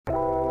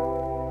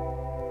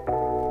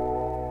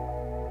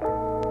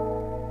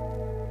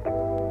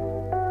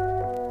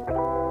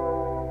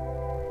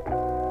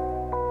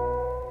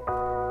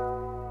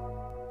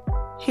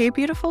Hey,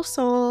 beautiful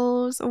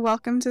souls.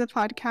 Welcome to the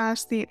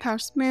podcast, The 8th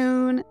House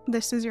Moon.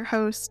 This is your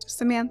host,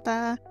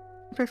 Samantha,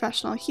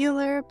 professional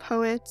healer,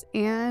 poet,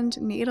 and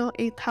natal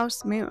 8th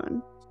House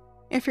Moon.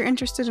 If you're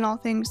interested in all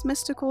things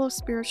mystical,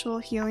 spiritual,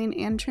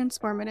 healing, and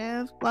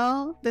transformative,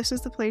 well, this is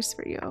the place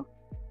for you.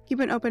 Keep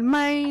an open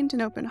mind,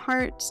 an open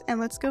heart, and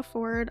let's go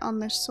forward on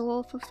this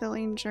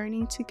soul-fulfilling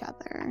journey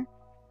together.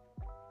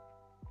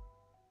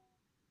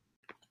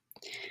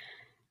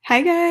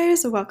 Hi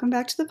guys, welcome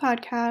back to the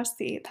podcast,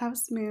 The 8th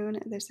House Moon.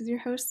 This is your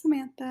host,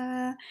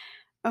 Samantha,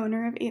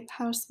 owner of 8th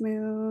House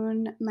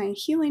Moon, my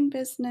healing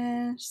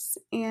business,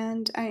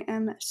 and I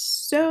am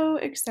so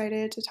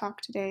excited to talk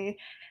today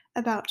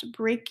about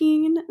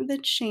breaking the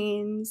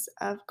chains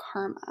of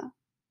karma.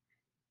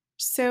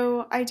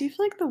 So I do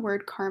feel like the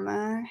word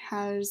karma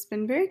has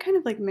been very kind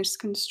of like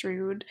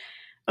misconstrued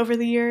over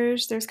the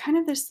years. There's kind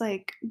of this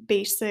like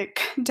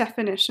basic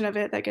definition of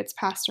it that gets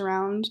passed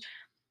around.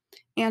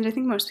 And I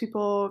think most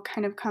people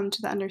kind of come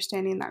to the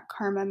understanding that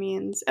karma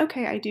means,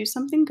 okay, I do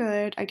something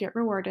good, I get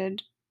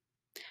rewarded,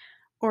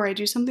 or I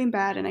do something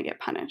bad and I get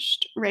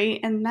punished, right?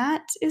 And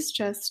that is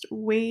just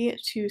way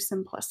too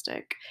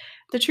simplistic.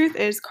 The truth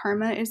is,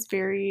 karma is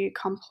very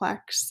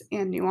complex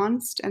and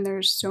nuanced, and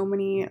there's so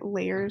many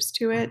layers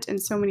to it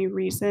and so many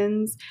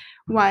reasons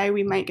why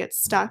we might get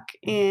stuck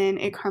in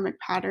a karmic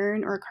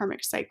pattern or a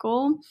karmic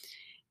cycle.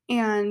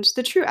 And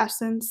the true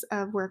essence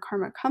of where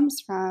karma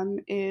comes from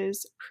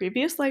is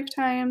previous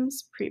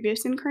lifetimes,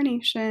 previous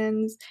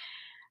incarnations,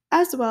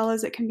 as well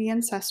as it can be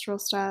ancestral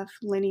stuff,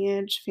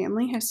 lineage,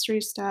 family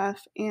history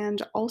stuff,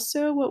 and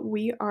also what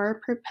we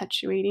are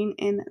perpetuating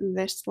in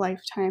this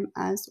lifetime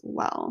as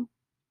well.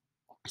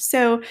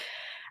 So,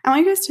 I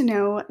want you guys to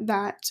know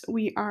that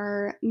we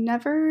are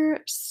never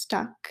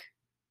stuck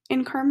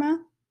in karma.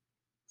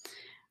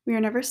 We are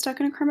never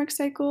stuck in a karmic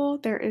cycle.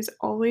 There is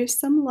always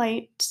some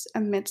light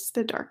amidst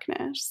the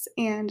darkness.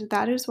 And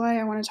that is why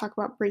I want to talk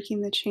about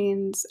breaking the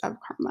chains of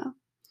karma.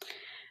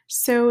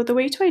 So, the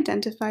way to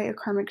identify a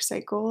karmic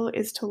cycle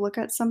is to look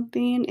at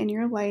something in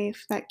your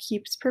life that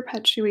keeps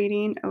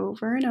perpetuating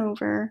over and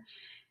over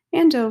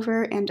and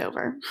over and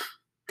over,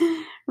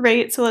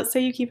 right? So, let's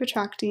say you keep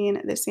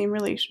attracting the same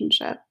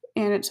relationship,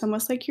 and it's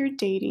almost like you're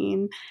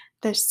dating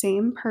the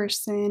same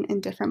person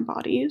in different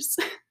bodies.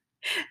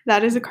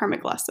 That is a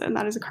karmic lesson.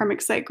 That is a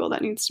karmic cycle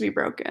that needs to be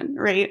broken,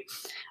 right?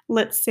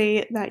 Let's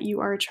say that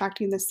you are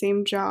attracting the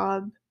same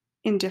job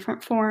in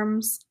different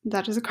forms.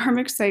 That is a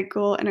karmic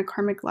cycle and a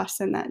karmic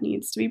lesson that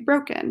needs to be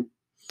broken.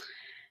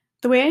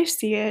 The way I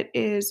see it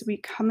is we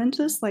come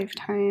into this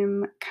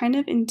lifetime kind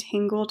of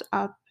entangled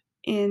up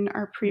in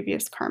our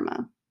previous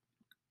karma.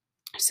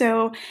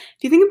 So,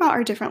 if you think about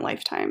our different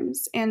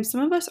lifetimes, and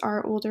some of us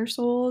are older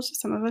souls,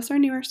 some of us are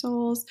newer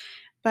souls,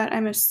 but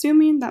I'm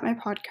assuming that my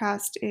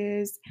podcast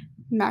is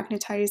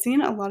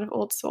magnetizing a lot of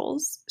old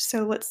souls.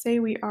 So, let's say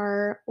we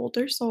are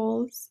older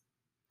souls.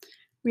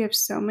 We have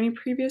so many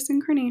previous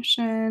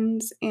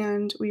incarnations,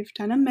 and we've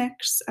done a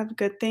mix of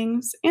good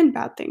things and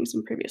bad things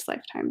in previous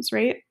lifetimes,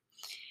 right?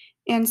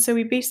 And so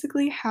we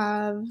basically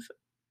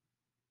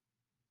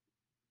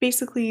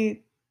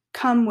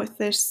come with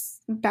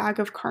this bag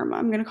of karma.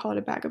 I'm going to call it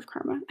a bag of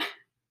karma.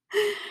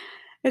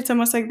 It's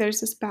almost like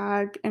there's this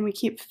bag and we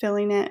keep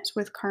filling it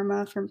with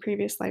karma from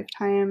previous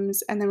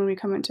lifetimes. And then when we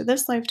come into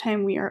this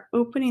lifetime, we are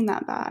opening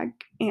that bag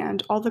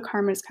and all the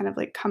karma is kind of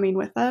like coming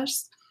with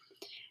us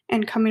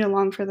and coming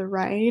along for the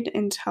ride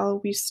until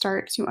we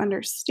start to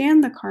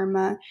understand the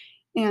karma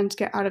and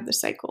get out of the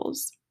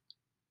cycles.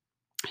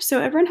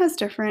 So everyone has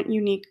different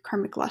unique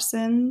karmic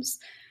lessons,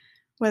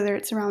 whether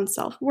it's around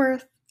self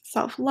worth,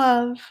 self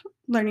love,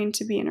 learning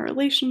to be in a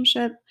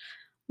relationship,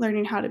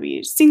 learning how to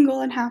be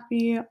single and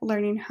happy,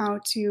 learning how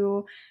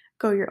to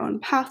go your own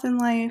path in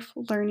life,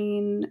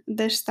 learning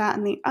this, that,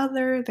 and the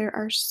other. There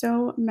are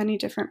so many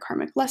different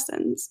karmic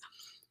lessons.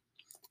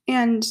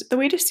 And the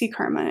way to see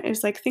karma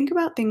is like think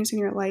about things in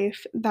your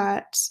life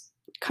that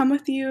come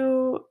with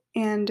you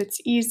and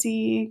it's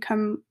easy,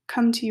 come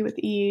to you with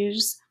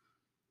ease.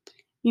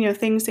 You know,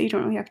 things that you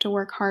don't really have to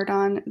work hard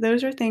on.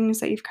 Those are things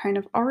that you've kind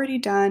of already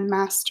done,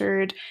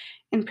 mastered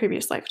in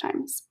previous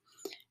lifetimes.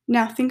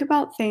 Now, think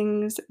about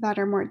things that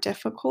are more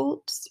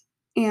difficult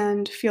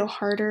and feel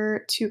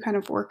harder to kind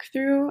of work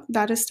through.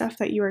 That is stuff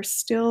that you are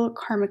still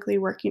karmically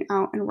working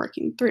out and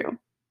working through.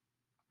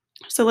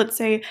 So, let's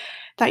say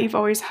that you've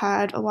always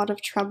had a lot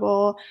of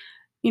trouble,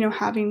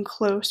 having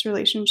close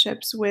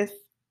relationships with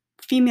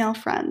female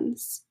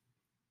friends.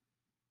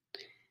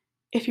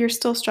 If you're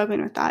still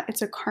struggling with that,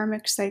 it's a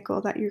karmic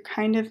cycle that you're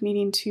kind of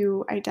needing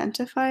to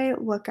identify,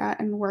 look at,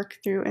 and work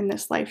through in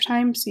this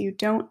lifetime so you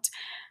don't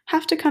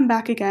have to come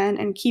back again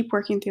and keep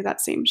working through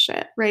that same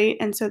shit, right?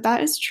 And so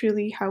that is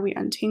truly how we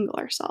untangle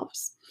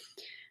ourselves.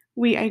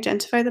 We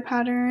identify the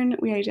pattern,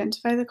 we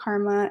identify the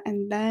karma,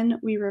 and then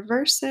we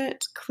reverse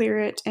it, clear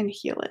it, and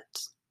heal it.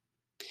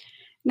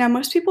 Now,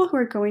 most people who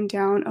are going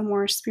down a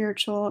more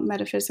spiritual,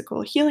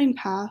 metaphysical healing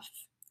path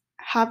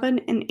have an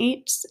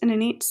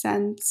innate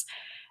sense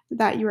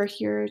that you are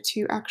here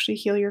to actually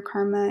heal your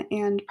karma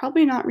and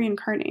probably not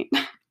reincarnate.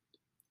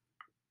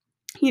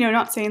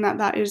 Not saying that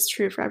that is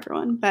true for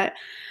everyone, but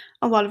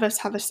a lot of us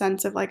have a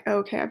sense of like, "Oh,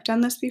 okay, I've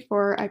done this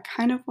before. I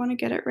kind of want to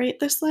get it right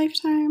this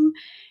lifetime,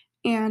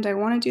 and I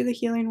want to do the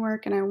healing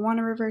work, and I want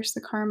to reverse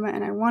the karma,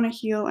 and I want to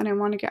heal, and I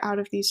want to get out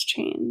of these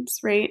chains,"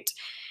 right?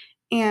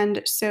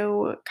 And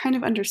so, kind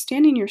of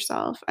understanding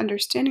yourself,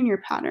 understanding your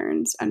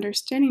patterns,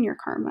 understanding your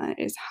karma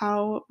is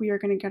how we are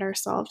going to get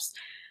ourselves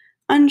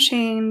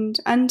unchained,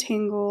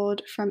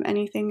 untangled from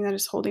anything that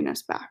is holding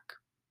us back.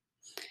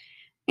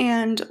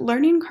 And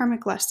learning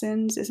karmic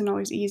lessons isn't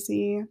always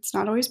easy. It's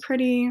not always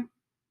pretty.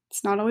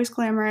 It's not always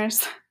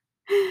glamorous,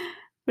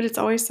 but it's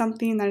always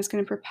something that is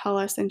going to propel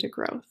us into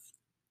growth.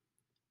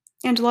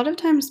 And a lot of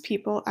times,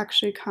 people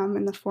actually come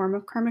in the form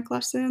of karmic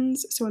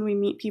lessons. So when we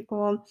meet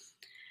people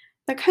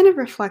that kind of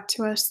reflect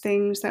to us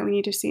things that we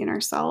need to see in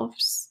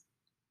ourselves,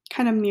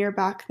 kind of mirror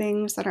back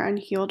things that are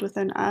unhealed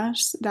within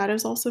us, that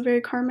is also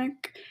very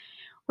karmic.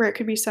 Where it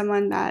could be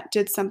someone that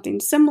did something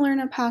similar in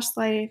a past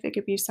life. It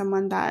could be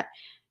someone that,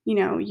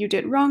 you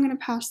did wrong in a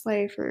past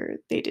life or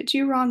they did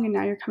you wrong and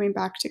now you're coming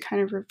back to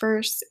kind of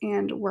reverse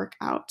and work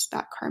out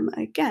that karma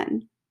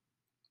again.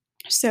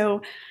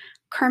 So,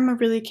 karma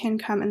really can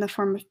come in the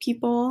form of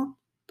people.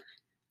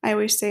 I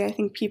always say I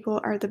think people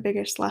are the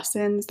biggest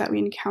lessons that we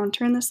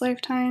encounter in this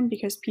lifetime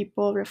because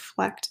people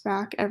reflect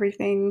back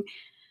everything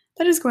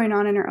that is going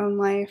on in our own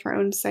life, our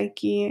own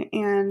psyche,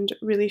 and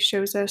really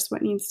shows us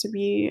what needs to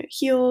be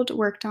healed,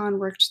 worked on,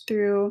 worked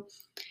through,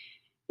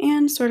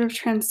 and sort of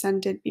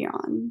transcended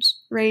beyond,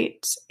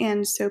 right?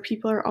 And so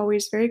people are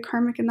always very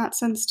karmic in that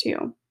sense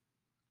too.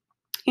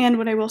 And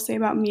what I will say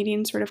about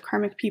meeting sort of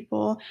karmic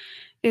people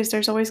is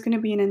there's always going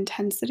to be an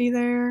intensity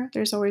there.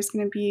 There's always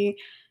going to be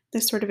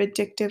this sort of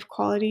addictive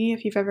quality.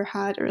 If you've ever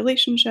had a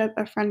relationship,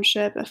 a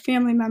friendship, a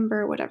family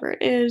member, whatever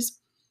it is,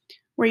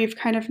 where you've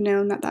kind of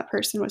known that that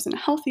person wasn't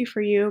healthy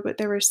for you, but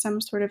there was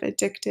some sort of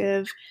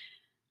addictive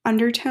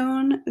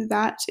undertone,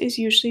 that is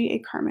usually a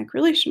karmic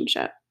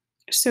relationship.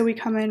 So we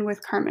come in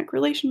with karmic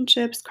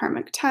relationships,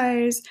 karmic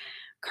ties,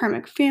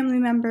 karmic family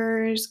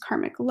members,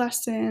 karmic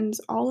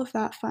lessons, all of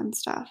that fun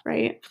stuff,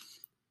 right?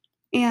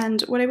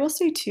 And what I will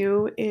say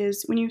too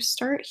is when you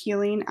start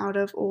healing out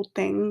of old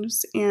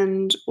things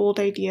and old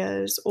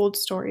ideas, old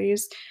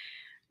stories,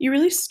 you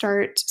really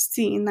start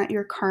seeing that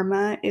your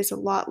karma is a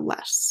lot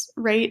less,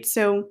 right?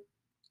 So,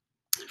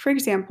 for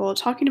example,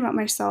 talking about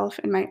myself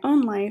in my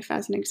own life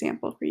as an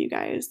example for you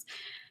guys,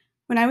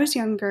 when I was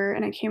younger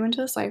and I came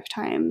into this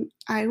lifetime,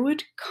 I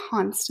would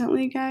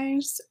constantly,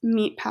 guys,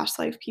 meet past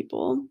life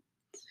people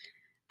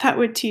that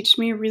would teach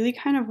me really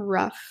kind of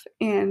rough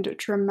and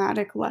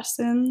dramatic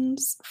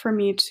lessons for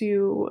me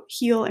to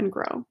heal and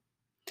grow.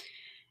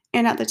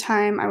 And at the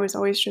time, I was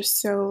always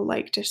just so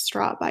like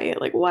distraught by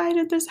it. Like, why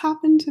did this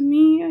happen to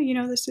me?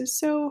 This is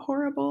so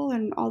horrible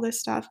and all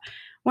this stuff.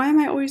 Why am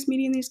I always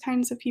meeting these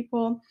kinds of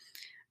people?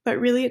 But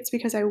really, it's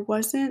because I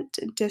wasn't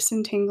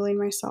disentangling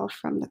myself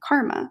from the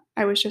karma.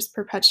 I was just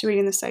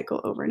perpetuating the cycle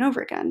over and over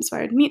again. So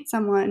I'd meet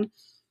someone,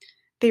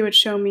 they would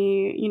show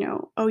me,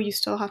 oh, you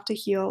still have to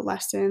heal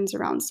lessons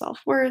around self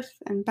worth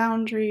and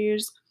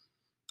boundaries,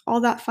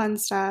 all that fun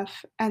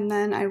stuff. And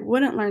then I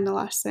wouldn't learn the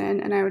lesson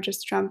and I would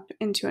just jump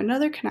into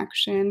another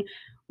connection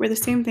where the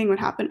same thing would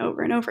happen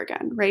over and over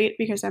again, right?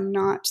 Because I'm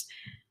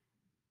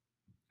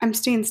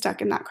staying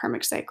stuck in that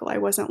karmic cycle. I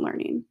wasn't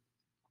learning.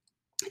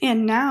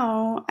 And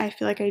now I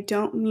feel like I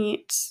don't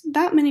meet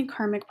that many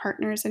karmic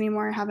partners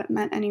anymore. I haven't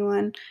met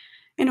anyone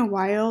in a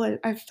while.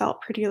 I've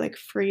felt pretty like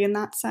free in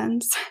that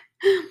sense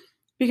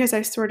because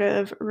I sort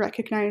of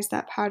recognized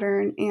that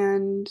pattern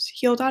and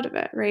healed out of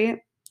it, right?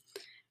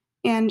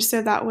 And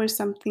so that was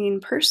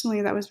something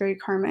personally that was very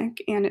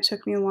karmic. And it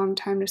took me a long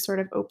time to sort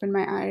of open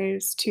my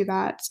eyes to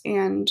that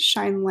and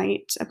shine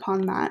light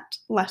upon that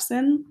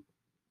lesson.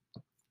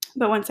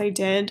 But once I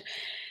did,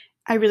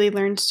 I really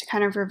learned to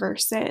kind of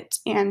reverse it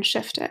and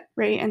shift it,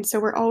 right? And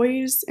so we're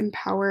always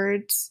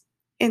empowered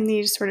in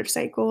these sort of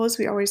cycles.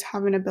 We always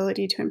have an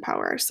ability to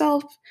empower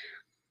ourselves,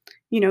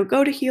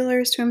 go to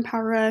healers to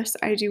empower us.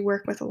 I do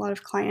work with a lot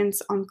of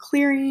clients on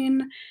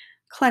clearing,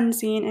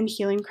 cleansing, and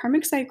healing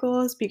karmic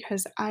cycles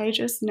because I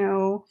just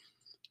know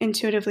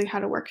intuitively how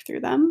to work through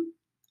them.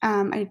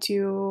 I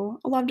do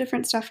a lot of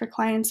different stuff for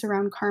clients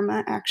around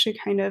karma. I actually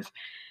kind of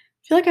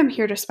feel like I'm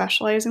here to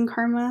specialize in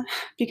karma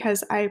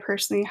because I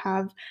personally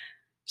have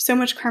so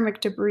much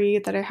karmic debris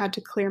that I had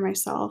to clear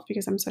myself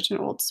because I'm such an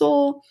old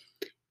soul.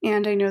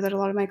 And I know that a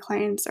lot of my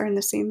clients are in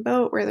the same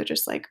boat where they're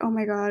just like, oh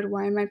my God,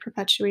 why am I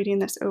perpetuating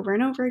this over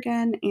and over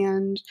again?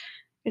 And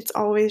it's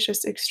always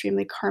just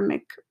extremely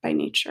karmic by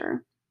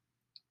nature.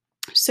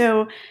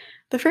 So,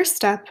 the first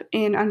step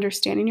in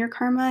understanding your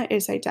karma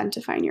is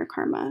identifying your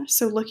karma.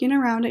 So, looking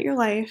around at your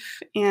life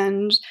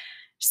and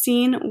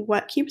seeing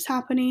what keeps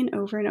happening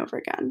over and over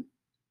again.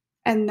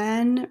 And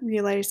then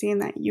realizing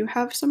that you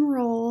have some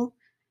role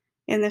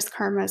in this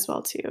karma as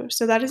well too.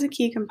 So that is a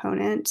key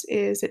component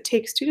is it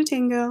takes two to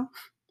tango,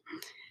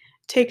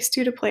 takes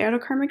two to play out a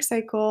karmic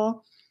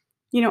cycle.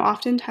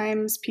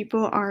 Oftentimes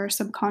people are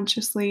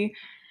subconsciously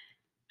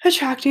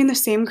attracting the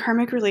same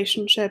karmic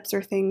relationships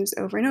or things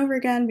over and over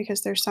again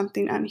because there's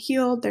something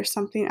unhealed, there's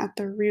something at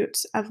the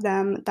root of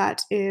them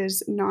that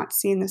is not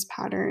seeing this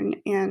pattern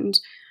and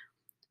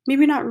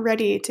maybe not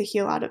ready to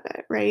heal out of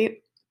it, right?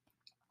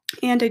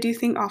 And I do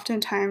think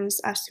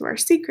oftentimes us who are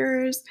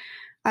seekers,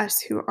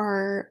 us who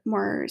are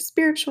more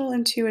spiritual,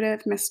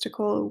 intuitive,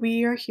 mystical,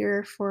 we are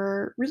here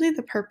for really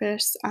the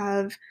purpose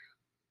of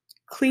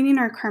cleaning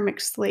our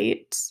karmic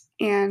slate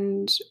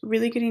and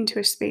really getting to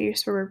a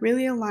space where we're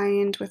really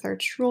aligned with our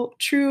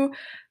true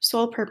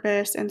soul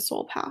purpose and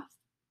soul path.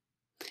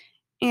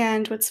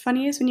 And what's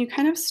funny is when you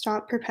kind of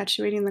stop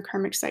perpetuating the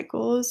karmic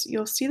cycles,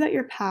 you'll see that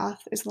your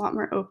path is a lot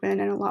more open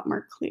and a lot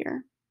more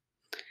clear.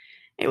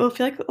 It will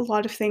feel like a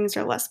lot of things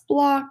are less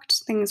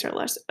blocked, things are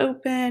less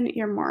open,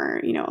 you're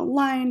more,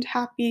 aligned,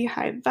 happy,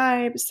 high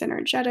vibes,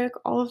 energetic,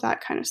 all of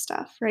that kind of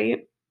stuff,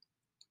 right?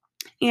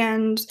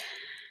 And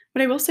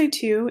what I will say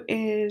too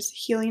is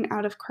healing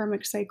out of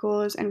karmic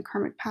cycles and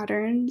karmic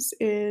patterns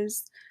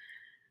is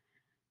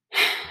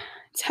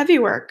it's heavy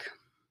work.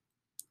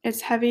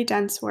 It's heavy,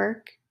 dense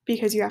work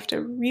because you have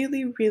to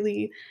really,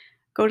 really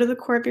go to the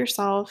core of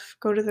yourself,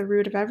 go to the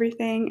root of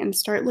everything, and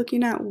start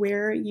looking at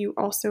where you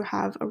also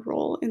have a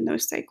role in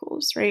those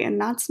cycles, right?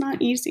 And that's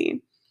not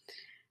easy.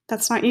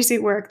 That's not easy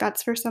work.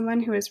 That's for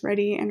someone who is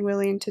ready and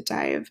willing to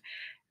dive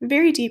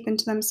very deep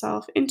into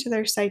themselves, into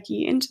their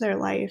psyche, into their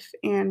life,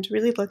 and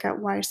really look at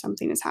why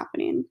something is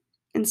happening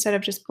instead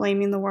of just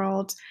blaming the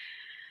world,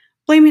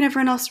 blaming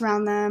everyone else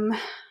around them.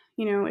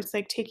 It's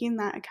like taking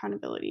that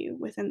accountability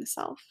within the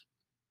self.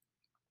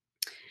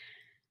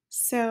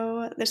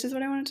 So, this is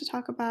what I wanted to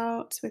talk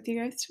about with you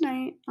guys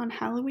tonight on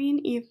Halloween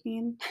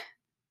evening.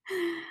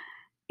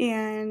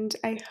 And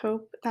I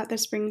hope that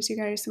this brings you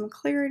guys some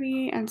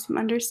clarity and some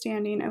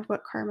understanding of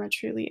what karma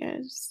truly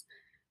is.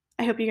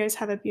 I hope you guys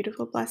have a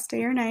beautiful, blessed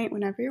day or night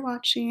whenever you're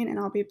watching, and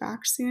I'll be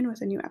back soon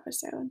with a new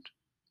episode.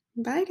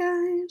 Bye,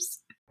 guys.